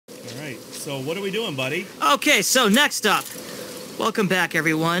So what are we doing, buddy? Okay, so next up. Welcome back,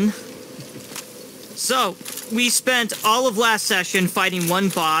 everyone. So, we spent all of last session fighting one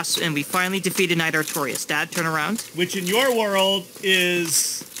boss, and we finally defeated Knight Artorias. Dad, turn around. Which in your world is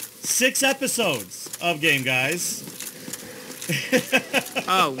 6 episodes of Game Guys.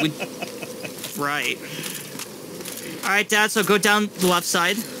 Oh, right. Alright, Dad, so go down the left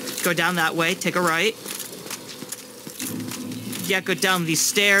side. Go down that way. Take a right. Yeah, go down these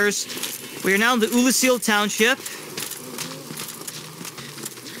stairs. We are now in the Oolacile Township.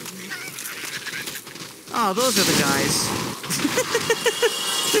 Oh, those are the guys.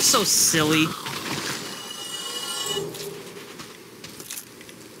 They're so silly.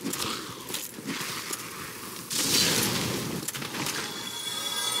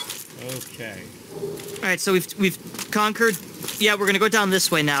 Okay. All right, so we've conquered. Yeah, we're gonna go down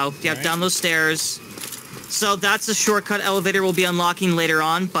this way now. Yeah, right. Down those stairs. So that's a shortcut elevator we'll be unlocking later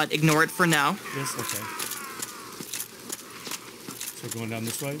on, but ignore it for now. Yes. Okay. So going down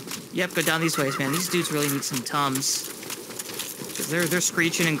this way. Yep, go down these ways, man. These dudes really need some Tums. Cause they're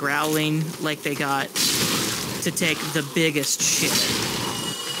screeching and growling like they got to take the biggest shit.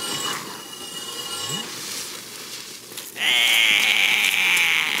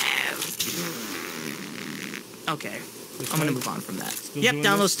 Okay, I'm gonna move on from that. Yep,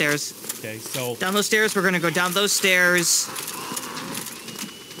 down those stairs. Okay, so down those stairs. We're gonna go down those stairs.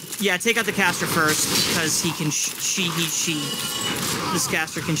 Yeah, take out the caster first, because he can this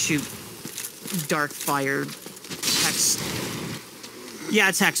caster can shoot dark fire, hex. Yeah,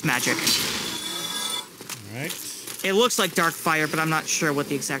 it's hex magic. All right. It looks like dark fire, but I'm not sure what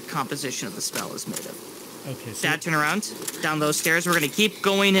the exact composition of the spell is made of. Okay. So Dad, turn around. Down those stairs. We're gonna keep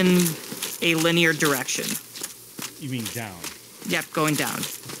going in a linear direction. You mean down? Yep, going down.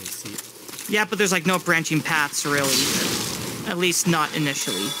 Okay, see. Yeah, but there's like no branching paths really. At least not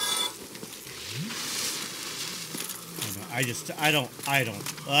initially. I don't.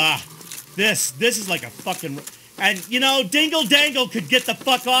 This is like a fucking. And you know, Dingle Dangle could get the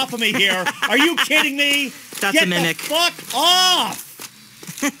fuck off of me here. Are you kidding me? That's get a mimic. The fuck off!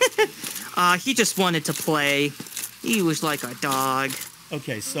 He just wanted to play. He was like a dog.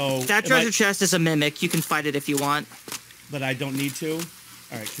 Okay, so that treasure chest is a mimic. You can fight it if you want. But I don't need to.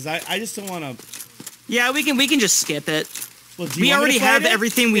 All right, because I just don't want to. Yeah, we can just skip it. Well, we already have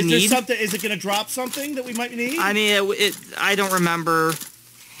everything we need. Is it going to drop something that we might need? I mean, I don't remember,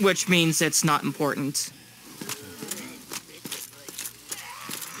 which means it's not important.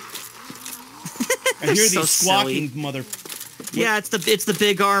 I hear so these squawking silly. mother. Yeah, it's the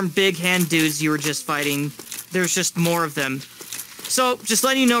big arm, big hand dudes you were just fighting. There's just more of them. So, just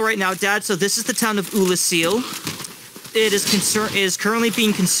letting you know right now, Dad, so this is the town of Oolacile. It is currently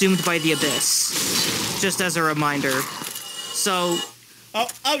being consumed by the Abyss. Just as a reminder. So...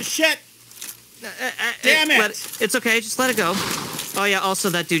 Oh shit! Damn it! It's okay, just let it go. Oh yeah, also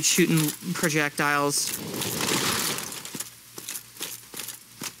that dude's shooting projectiles.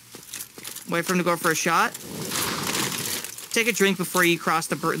 Wait for him to go for a shot. Take a drink before you cross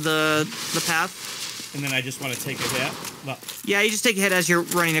the path. And then I just want to take a hit? Well, yeah, you just take a hit as you're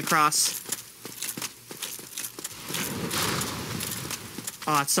running across.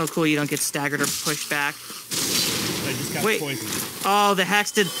 Oh, it's so cool you don't get staggered or pushed back. I just got poisoned. Oh, the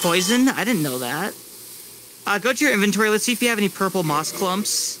hex did poison? I didn't know that. Go to your inventory. Let's see if you have any purple moss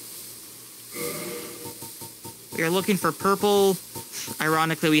clumps. We are looking for purple.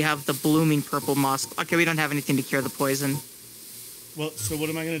 Ironically, we have the blooming purple moss. Okay, we don't have anything to cure the poison. Well, so what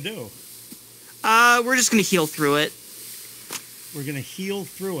am I going to do? We're just going to heal through it. We're going to heal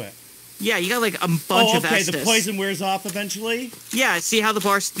through it? Yeah, you got like a bunch of Estus. The poison wears off eventually? Yeah, see how the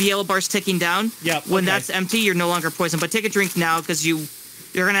yellow bar's ticking down? Yep. When that's empty, you're no longer poisoned. But take a drink now, because you're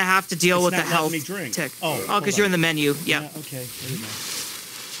going to have to deal with the health tick. Oh, because you're in the menu. Yep. Yeah, okay. There we go.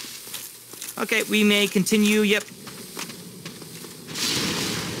 Okay, we may continue. Yep.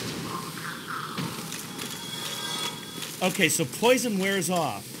 Okay, so poison wears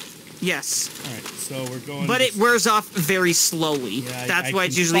off. Yes. All right, so we're going... But it wears off very slowly. Yeah, That's why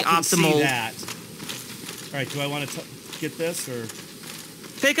it's usually optimal. See that. All right, do I want to get this, or...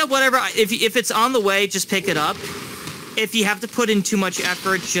 Pick up whatever... If it's on the way, just pick it up. If you have to put in too much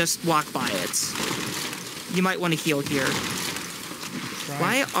effort, just walk by it. You might want to heal here.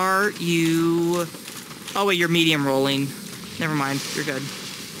 Why are you... Oh, wait, you're medium rolling. Never mind, you're good.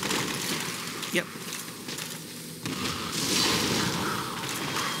 Yep.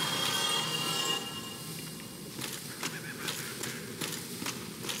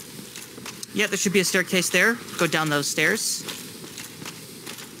 Yeah, there should be a staircase there. Go down those stairs.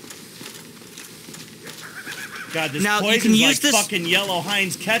 God, this Now, you poison's can like use this- fucking yellow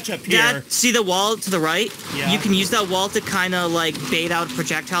Heinz ketchup here. That, see the wall to the right? Yeah. You can use that wall to kind of like bait out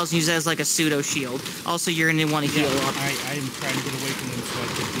projectiles and use it as like a pseudo shield. Also, you're going to want to heal up. I am trying to get away from them so I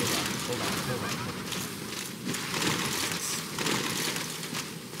can heal up. Hold on.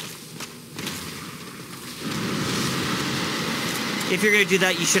 If you're going to do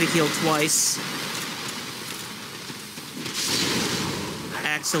that, you should have healed twice.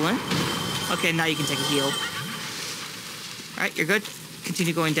 Excellent. Okay, now you can take a heal. Alright, you're good.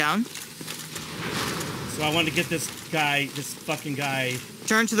 Continue going down. So I want to get this fucking guy.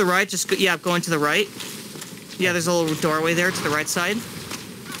 Turn to the right. Just go, yeah, going to the right. Yeah, there's a little doorway there to the right side.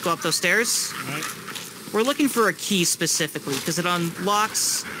 Go up those stairs. All right. We're looking for a key specifically because it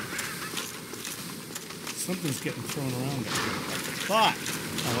unlocks. Something's getting thrown around there. Fuck.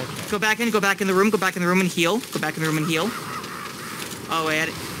 Oh, okay. Go back in the room. Go back in the room and heal. Go back in the room and heal. Oh wait,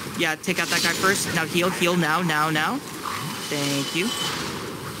 yeah. Take out that guy first. Now heal. Now. Thank you.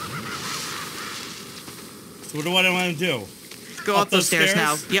 So what do I want to do? Go up those stairs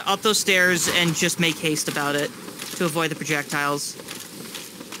now. Yeah, up those stairs and just make haste about it to avoid the projectiles.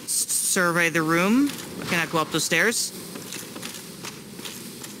 Survey the room. Okay, now go up those stairs.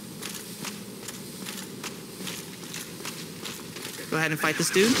 Go ahead and fight this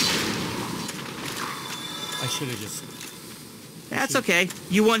dude. I should have just... That's okay.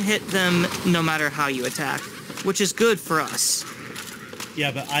 You won't hit them no matter how you attack, which is good for us.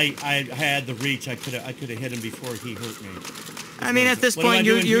 Yeah, but I had the reach. I could have hit him before he hurt me. I mean, at this point,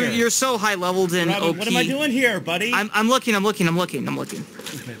 you're so high leveled in OP. What am I doing here, buddy? I'm looking.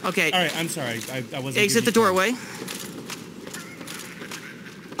 Okay. All right, I'm sorry. I wasn't... Exit the doorway.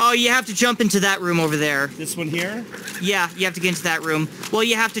 Oh, you have to jump into that room over there. This one here? Yeah, you have to get into that room. Well,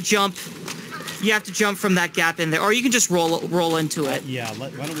 you have to jump. You have to jump from that gap in there, or you can just roll into it. Yeah. Why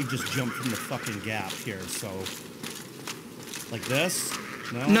don't we just jump from the fucking gap here? So, like this?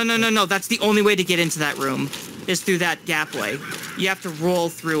 No. That's the only way to get into that room, is through that gap way. You have to roll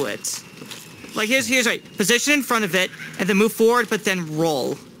through it. Like here's right. Position in front of it, and then move forward, but then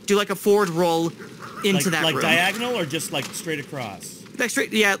roll. Do like a forward roll into that room. Like diagonal or just like straight across? Like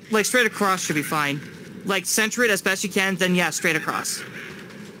straight, yeah, like straight across should be fine. Like center it as best you can, then yeah, straight across.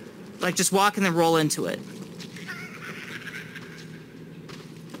 Like just walk and then roll into it.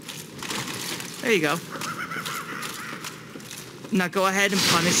 There you go. Now go ahead and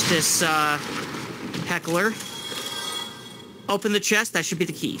punish this heckler. Open the chest, that should be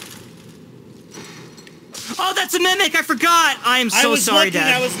the key. Oh, that's a mimic! I forgot! I am so sorry,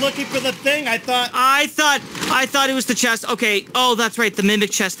 Dad. I was looking for the thing. I thought it was the chest. Okay. Oh, that's right. The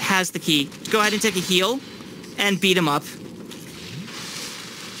mimic chest has the key. Go ahead and take a heal and beat him up.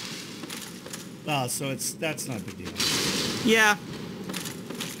 Oh, so that's not a big deal. Yeah.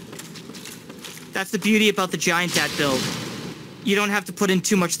 That's the beauty about the Giant Dad build. You don't have to put in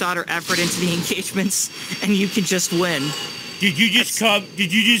too much thought or effort into the engagements, and you can just win. Did you just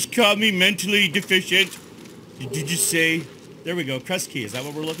call me mentally deficient? Did you say? There we go. Crest key. Is that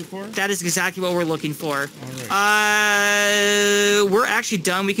what we're looking for? That is exactly what we're looking for. All right. We're actually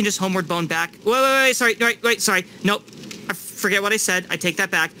done. We can just homeward bone back. Wait. Sorry. Nope. I forget what I said. I take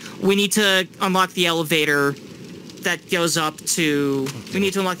that back. We need to unlock the elevator that goes up to... Okay. We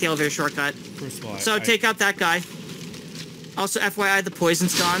need to unlock the elevator shortcut. First of all, so take out that guy. Also, FYI, the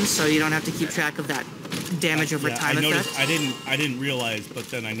poison's gone, so you don't have to keep track of that damage over time effect. I didn't realize, but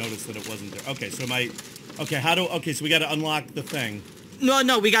then I noticed that it wasn't there. Okay, so so we got to unlock the thing.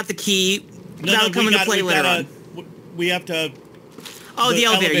 No, we got the key. That'll come into play later on. We have to... Oh, the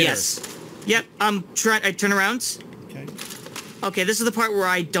elevator, yes. Yep, I turn around. Okay, this is the part where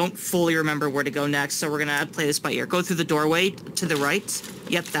I don't fully remember where to go next, so we're gonna play this by ear. Go through the doorway to the right.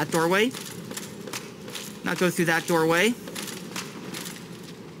 Yep, that doorway. Now go through that doorway.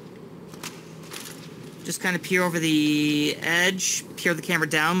 Just kind of peer over the edge, peer the camera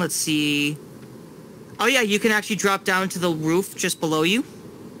down. Let's see. Oh yeah, you can actually drop down to the roof just below you.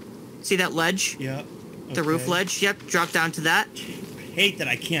 See that ledge? Yeah. Okay. The roof ledge? Yep, drop down to that. I hate that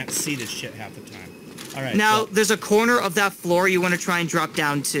I can't see this shit half the time. All right. Now, there's a corner of that floor you want to try and drop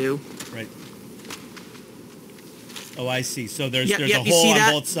down to. Right. Oh, I see. So there's a hole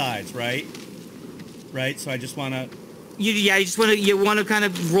on both sides, right? Right. So I just want to. You want to kind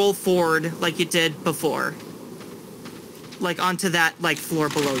of roll forward like you did before, like onto that floor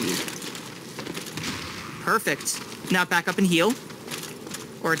below you. Perfect. Now back up and heal,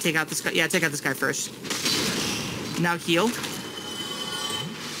 or take out this guy. Yeah, take out this guy first. Now heal.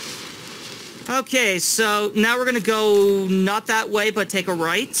 Okay, so now we're gonna go not that way, but take a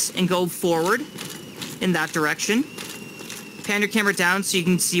right and go forward in that direction. Pan your camera down so you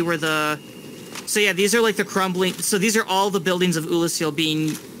can see where the So yeah, these are like the crumbling. So these are all the buildings of Ulasil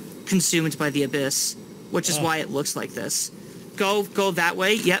being consumed by the abyss, which is why it looks like this. Go that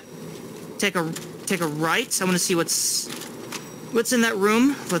way. Yep. Take a right. I want to see what's in that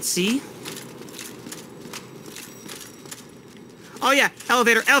room. Let's see. Oh yeah,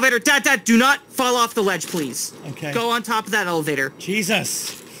 elevator. Dad, do not fall off the ledge, please. Okay. Go on top of that elevator.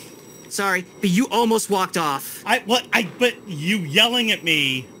 Jesus. Sorry, but you almost walked off. But you yelling at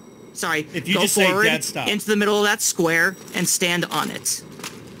me. Sorry. If you go just forward say Dad, stop. into the middle of that square and stand on it.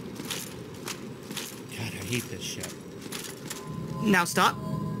 God, I hate this shit. Now stop.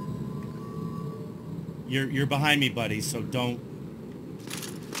 You're behind me, buddy, so don't.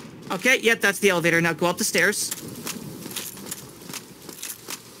 Okay, yep, that's the elevator. Now go up the stairs.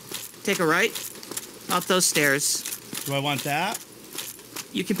 Take a right. Up those stairs. Do I want that?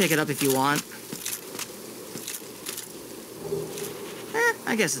 You can pick it up if you want.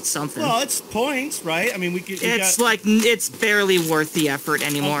 I guess it's something. Well, it's points, right? I mean, it's barely worth the effort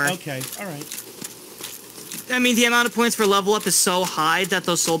anymore. Oh, okay, all right. I mean, the amount of points for level up is so high that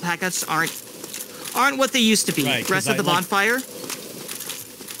those soul packets aren't what they used to be. Right, Rest of the bonfire.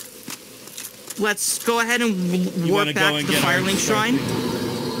 Let's go ahead and warp back to the Firelink Shrine.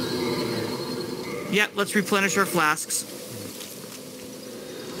 Yep, let's replenish our flasks.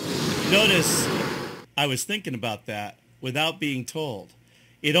 Notice, I was thinking about that without being told.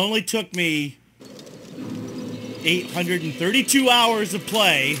 It only took me 832 hours of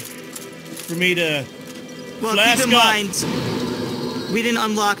play for me to keep in mind, we didn't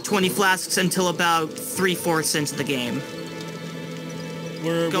unlock 20 flasks until about 3/4 into the game.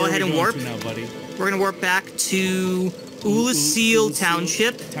 Go ahead and warp. Now, buddy? We're going to warp back to Ulasil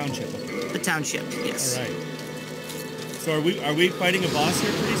Township. Township, okay. The township, yes. All right. So are we fighting a boss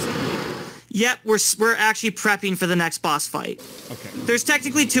here pretty soon? Yep, we're actually prepping for the next boss fight. Okay. There's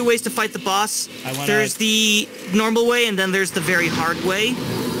technically 2 ways to fight the boss. There's the normal way, and then there's the very hard way.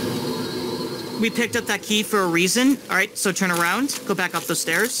 We picked up that key for a reason. All right, so turn around. Go back up those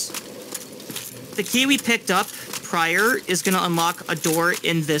stairs. The key we picked up prior is going to unlock a door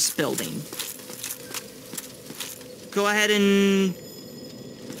in this building. Go ahead and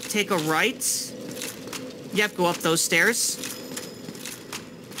take a right. Yep, go up those stairs.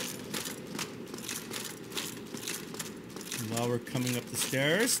 While we're coming up the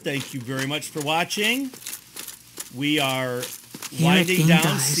stairs, thank you very much for watching. We are winding down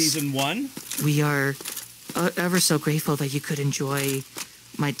guys. Season 1. We are ever so grateful that you could enjoy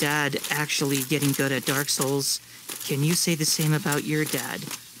my dad actually getting good at Dark Souls. Can you say the same about your dad?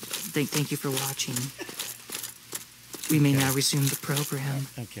 Thank you for watching. We may now resume the program.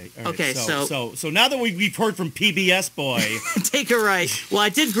 Okay. All right. Okay. So now that we've heard from PBS boy, take a right. Well, I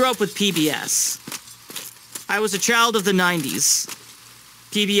did grow up with PBS. I was a child of the 90s.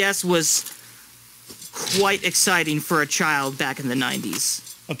 PBS was quite exciting for a child back in the 90s.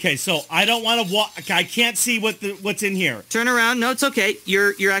 Okay, so I don't want to walk. I can't see what's in here. Turn around. No, it's okay.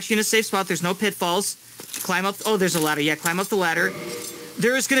 You're actually in a safe spot. There's no pitfalls. Climb up. Oh, there's a ladder. Yeah, climb up the ladder.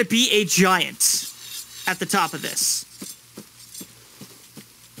 There is going to be a giant at the top of this.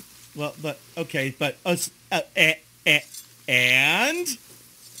 Well, but okay, but and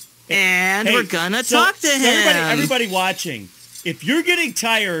hey, we're gonna talk to him. Everybody watching, if you're getting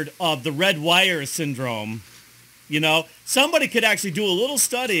tired of the red wire syndrome, somebody could actually do a little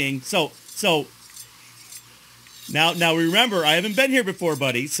studying. So now remember, I haven't been here before,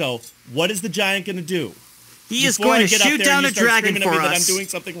 buddy. So what is the giant going to do? He is going to shoot down a dragon for us. That I'm doing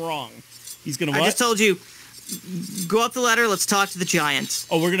something wrong. He's going to what? I just told you, go up the ladder. Let's talk to the giant.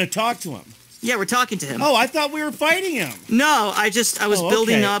 Oh, we're going to talk to him. Yeah, we're talking to him. Oh, I thought we were fighting him. No, I was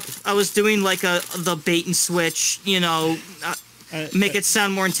building up. I was doing like the bait and switch, make it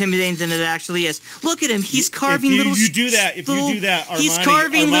sound more intimidating than it actually is. Look at him. He's carving little... If you do that, Armani, he's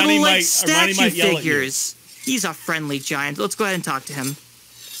carving little, like, statue figures. He's a friendly giant. Let's go ahead and talk to him.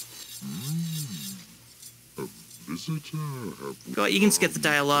 A visitor Go ahead, you can skip the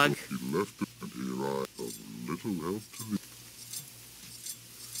dialogue. He left it, and here I of little help to me.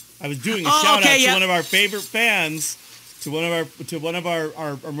 I was doing a shout out to one of our favorite fans, to one of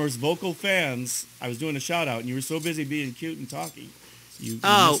our most vocal fans. I was doing a shout out, and you were so busy being cute and talky, you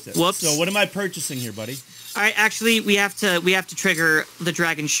missed it. Whoops! So what am I purchasing here, buddy? All right, actually, we have to trigger the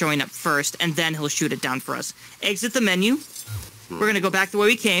dragon showing up first, and then he'll shoot it down for us. Exit the menu. We're gonna go back the way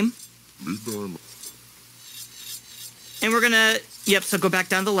we came, and we're gonna so go back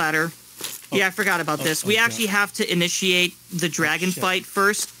down the ladder. Yeah, I forgot about this. We actually have to initiate the dragon fight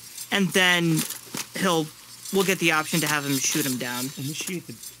first. And then we'll get the option to have him shoot him down. Initiate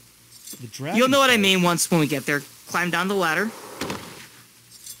the dragon. You'll know what I mean when we get there. Climb down the ladder.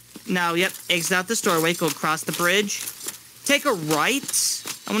 Now, yep, exit out this doorway, go across the bridge. Take a right.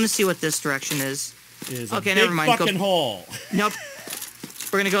 I want to see what this direction is. Okay, never mind. Fucking hole. Nope.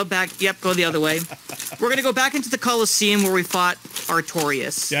 We're going to go back. Yep, go the other way. We're going to go back into the Colosseum where we fought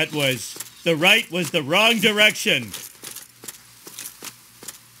Artorias. That was... The right was the wrong direction.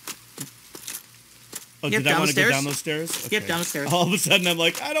 Oh, yep, did I want to go down those stairs? Okay. Yep, down the stairs. All of a sudden, I'm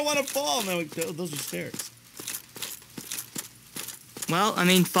like, I don't want to fall. And I'm like, those are stairs. Well, I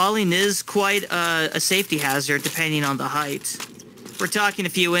mean, falling is quite a safety hazard, depending on the height. We're talking a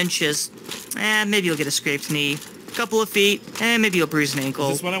few inches, maybe you'll get a scraped knee. A couple of feet, maybe you'll bruise an ankle.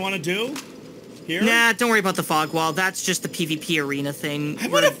 Is this what I want to do? Here? Nah, don't worry about the fog wall. That's just the PvP arena thing. I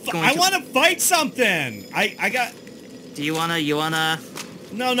want to fight something. I got... Do you wanna...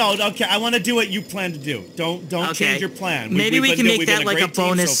 No, okay. I want to do what you plan to do. Don't change your plan. Maybe we can make that like a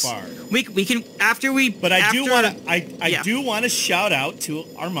bonus. So far. We can after we. But I do want to. I do want to shout out to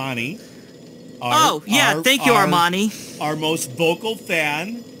Armani. Thank you, Armani. Our most vocal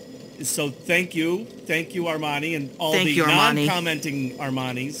fan. So thank you, Armani, and all the non-commenting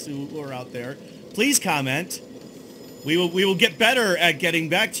Armanis who are out there. Please comment. We will get better at getting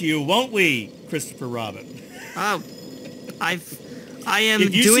back to you, won't we, Christopher Robin? Oh, I am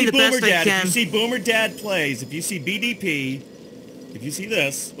doing the best I can. If you see Boomer Dad plays, if you see BDP, if you see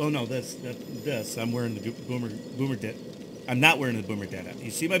this, oh no, this, I'm wearing the Boomer Dad. I'm not wearing the Boomer Dad.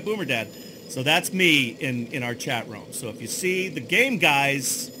 You see my Boomer Dad, so that's me in our chat room. So if you see the game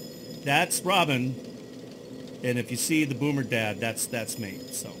guys, that's Robin, and if you see the Boomer Dad, that's me.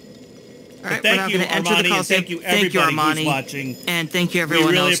 So. All right, thank you, Armani, and thank you everybody who's watching. And thank you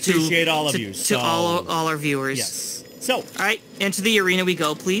everyone else. We really appreciate all of you. To all our viewers. Yes. So, all right, into the arena we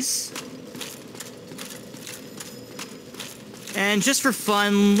go, please. And just for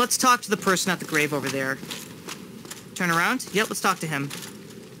fun, let's talk to the person at the grave over there. Turn around. Yep, let's talk to him.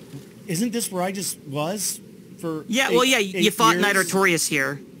 Isn't this where I just was for? Yeah, you fought Knight Artorias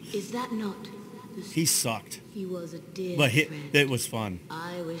here. Is that not? He sucked. He was a dear friend. It was fun.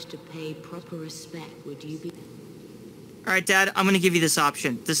 I wish to pay proper respect. Would you be? All right, Dad. I'm going to give you this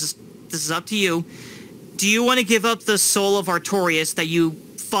option. This is up to you. Do you want to give up the soul of Artorias that you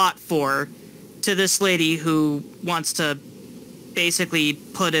fought for to this lady who wants to basically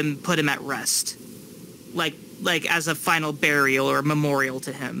put him at rest, like as a final burial or a memorial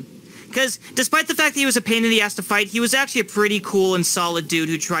to him? Because despite the fact that he was a pain in the ass to fight, he was actually a pretty cool and solid dude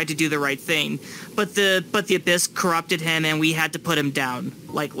who tried to do the right thing. But the Abyss corrupted him, and we had to put him down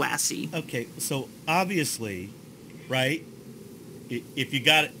like Lassie. Okay, so obviously, right? If you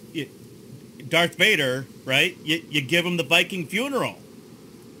got it, Darth Vader, right? You give him the Viking funeral.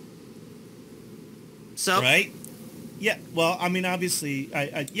 So right? Yeah. Well, I mean, obviously,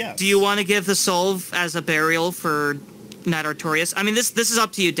 yes. Do you want to give the soul as a burial for Knight Artorias? I mean, this is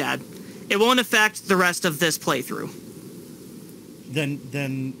up to you, Dad. It won't affect the rest of this playthrough.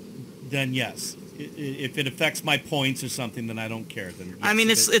 Then yes. If it affects my points or something, then I don't care. Then yes, I mean,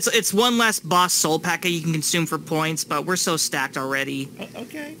 it's one less boss soul packet you can consume for points, but we're so stacked already.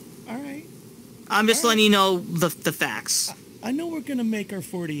 Okay. All right. I'm just letting you know the facts. I know we're gonna make our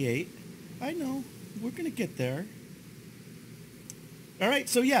 48. I know we're gonna get there. All right.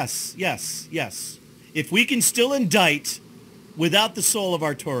 So yes. If we can still indict without the soul of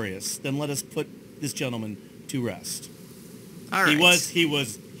Artorias, then let us put this gentleman to rest. All right. He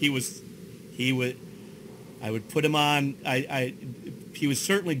was. I would put him on. He was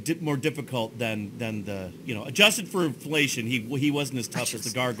certainly more difficult than the adjusted for inflation. He wasn't as tough as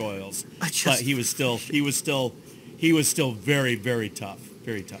the gargoyles, but he was still very, very tough.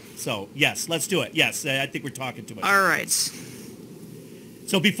 Very tough. So yes, let's do it. Yes, I think we're talking too much. All right.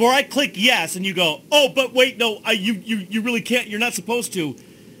 So before I click yes, and you go, oh, but wait, no, you really can't. You're not supposed to.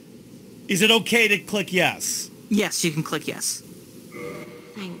 Is it okay to click yes? Yes, you can click yes.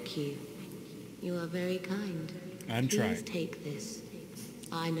 Thank you. You are very kind. I'm trying. Please take this.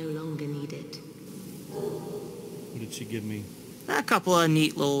 I no longer need it. What did she give me? A couple of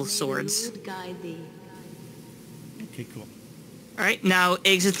neat little swords. May the Lord guide thee. Okay, cool. All right, now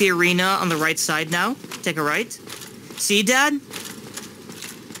exit the arena on the right side now. Take a right. See, Dad?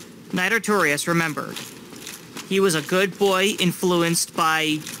 Knight Artorias, remember. He was a good boy influenced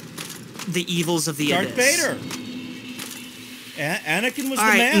by the evils of the Abyss. Darth Vader. Anakin was the man. All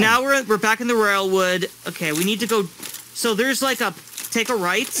right, now we're back in the Railwood. Okay, we need to go. So there's like take a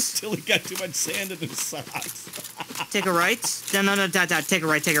right. Until he got too much sand in his socks. Take a right. No, Dad, take a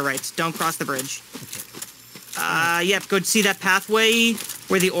right. Don't cross the bridge. Okay. Yep, go see that pathway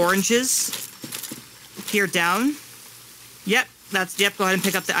where the orange is. Here, down. Yep, go ahead and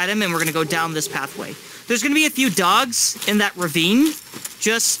pick up the item, and we're gonna go down this pathway. There's gonna be a few dogs in that ravine.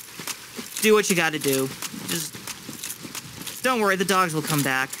 Just do what you gotta do. Just don't worry, the dogs will come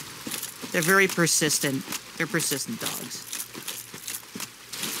back. They're very persistent. They're persistent dogs.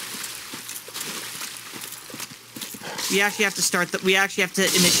 We actually have to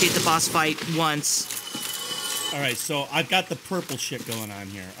initiate the boss fight once. All right, so I've got the purple shit going on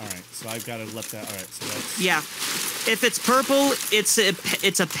here. All right, so I've got to let that. All right, so that's. Yeah, if it's purple, it's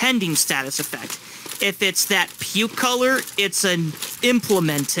a pending status effect. If it's that puke color, it's an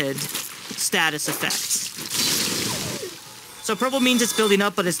implemented status effect. So purple means it's building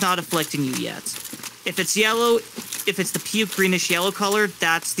up, but it's not afflicting you yet. If it's yellow, if it's the puke greenish yellow color,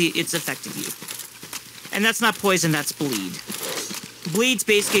 it's affecting you. And that's not poison, that's bleed. Bleed's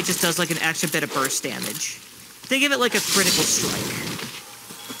basically just does like an extra bit of burst damage. Think of it like a critical strike.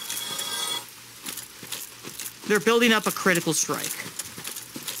 They're building up a critical strike.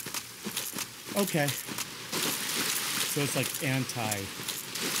 Okay. So it's like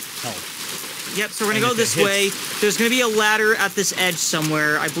anti-health. Yep, so we're gonna go this way. There's gonna be a ladder at this edge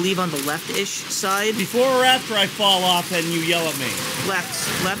somewhere, I believe on the left-ish side. Before or after I fall off and you yell at me?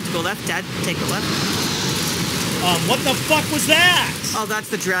 Left, go left, Dad, take the left. What the fuck was that? Oh, that's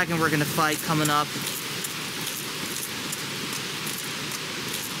the dragon we're gonna fight coming up.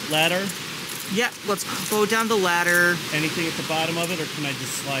 Ladder? Yeah, let's go down the ladder. Anything at the bottom of it, or can I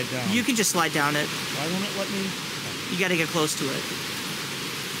just slide down? You can just slide down it. Why won't it let me? You gotta get close to it.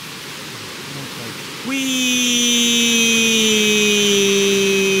 Okay.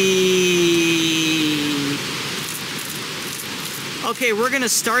 Okay, we're gonna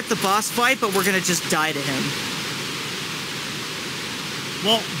start the boss fight, but we're gonna just die to him.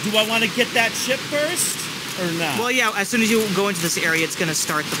 Well, do I want to get that ship first, or not? Well, yeah, as soon as you go into this area, it's gonna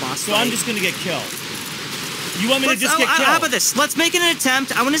start the boss fight. So I'm just gonna get killed. You want me to just get killed? How about this? Let's make an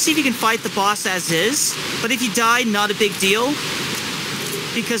attempt. I want to see if you can fight the boss as is, but if you die, not a big deal,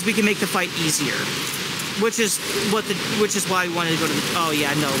 because we can make the fight easier. Which is why we wanted to go to the. Oh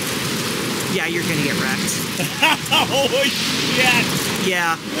yeah, no. Yeah, you're gonna get wrecked. Oh shit!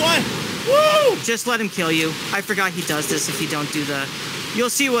 Yeah. What? Woo! Just let him kill you. I forgot he does this if you don't do the. You'll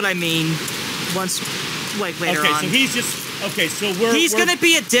see what I mean once, like later on. Okay, so he's just. Okay, so He's gonna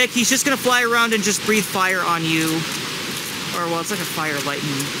be a dick. He's just gonna fly around and just breathe fire on you. Or well, it's like a fire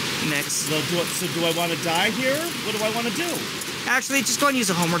lightning mix. So do I want to die here? What do I want to do? Actually, just go and use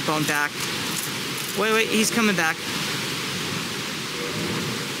a homeward bone back. Wait, he's coming back.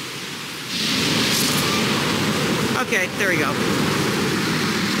 Okay, there we go.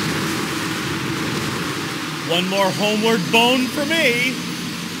 One more homeward bone for me.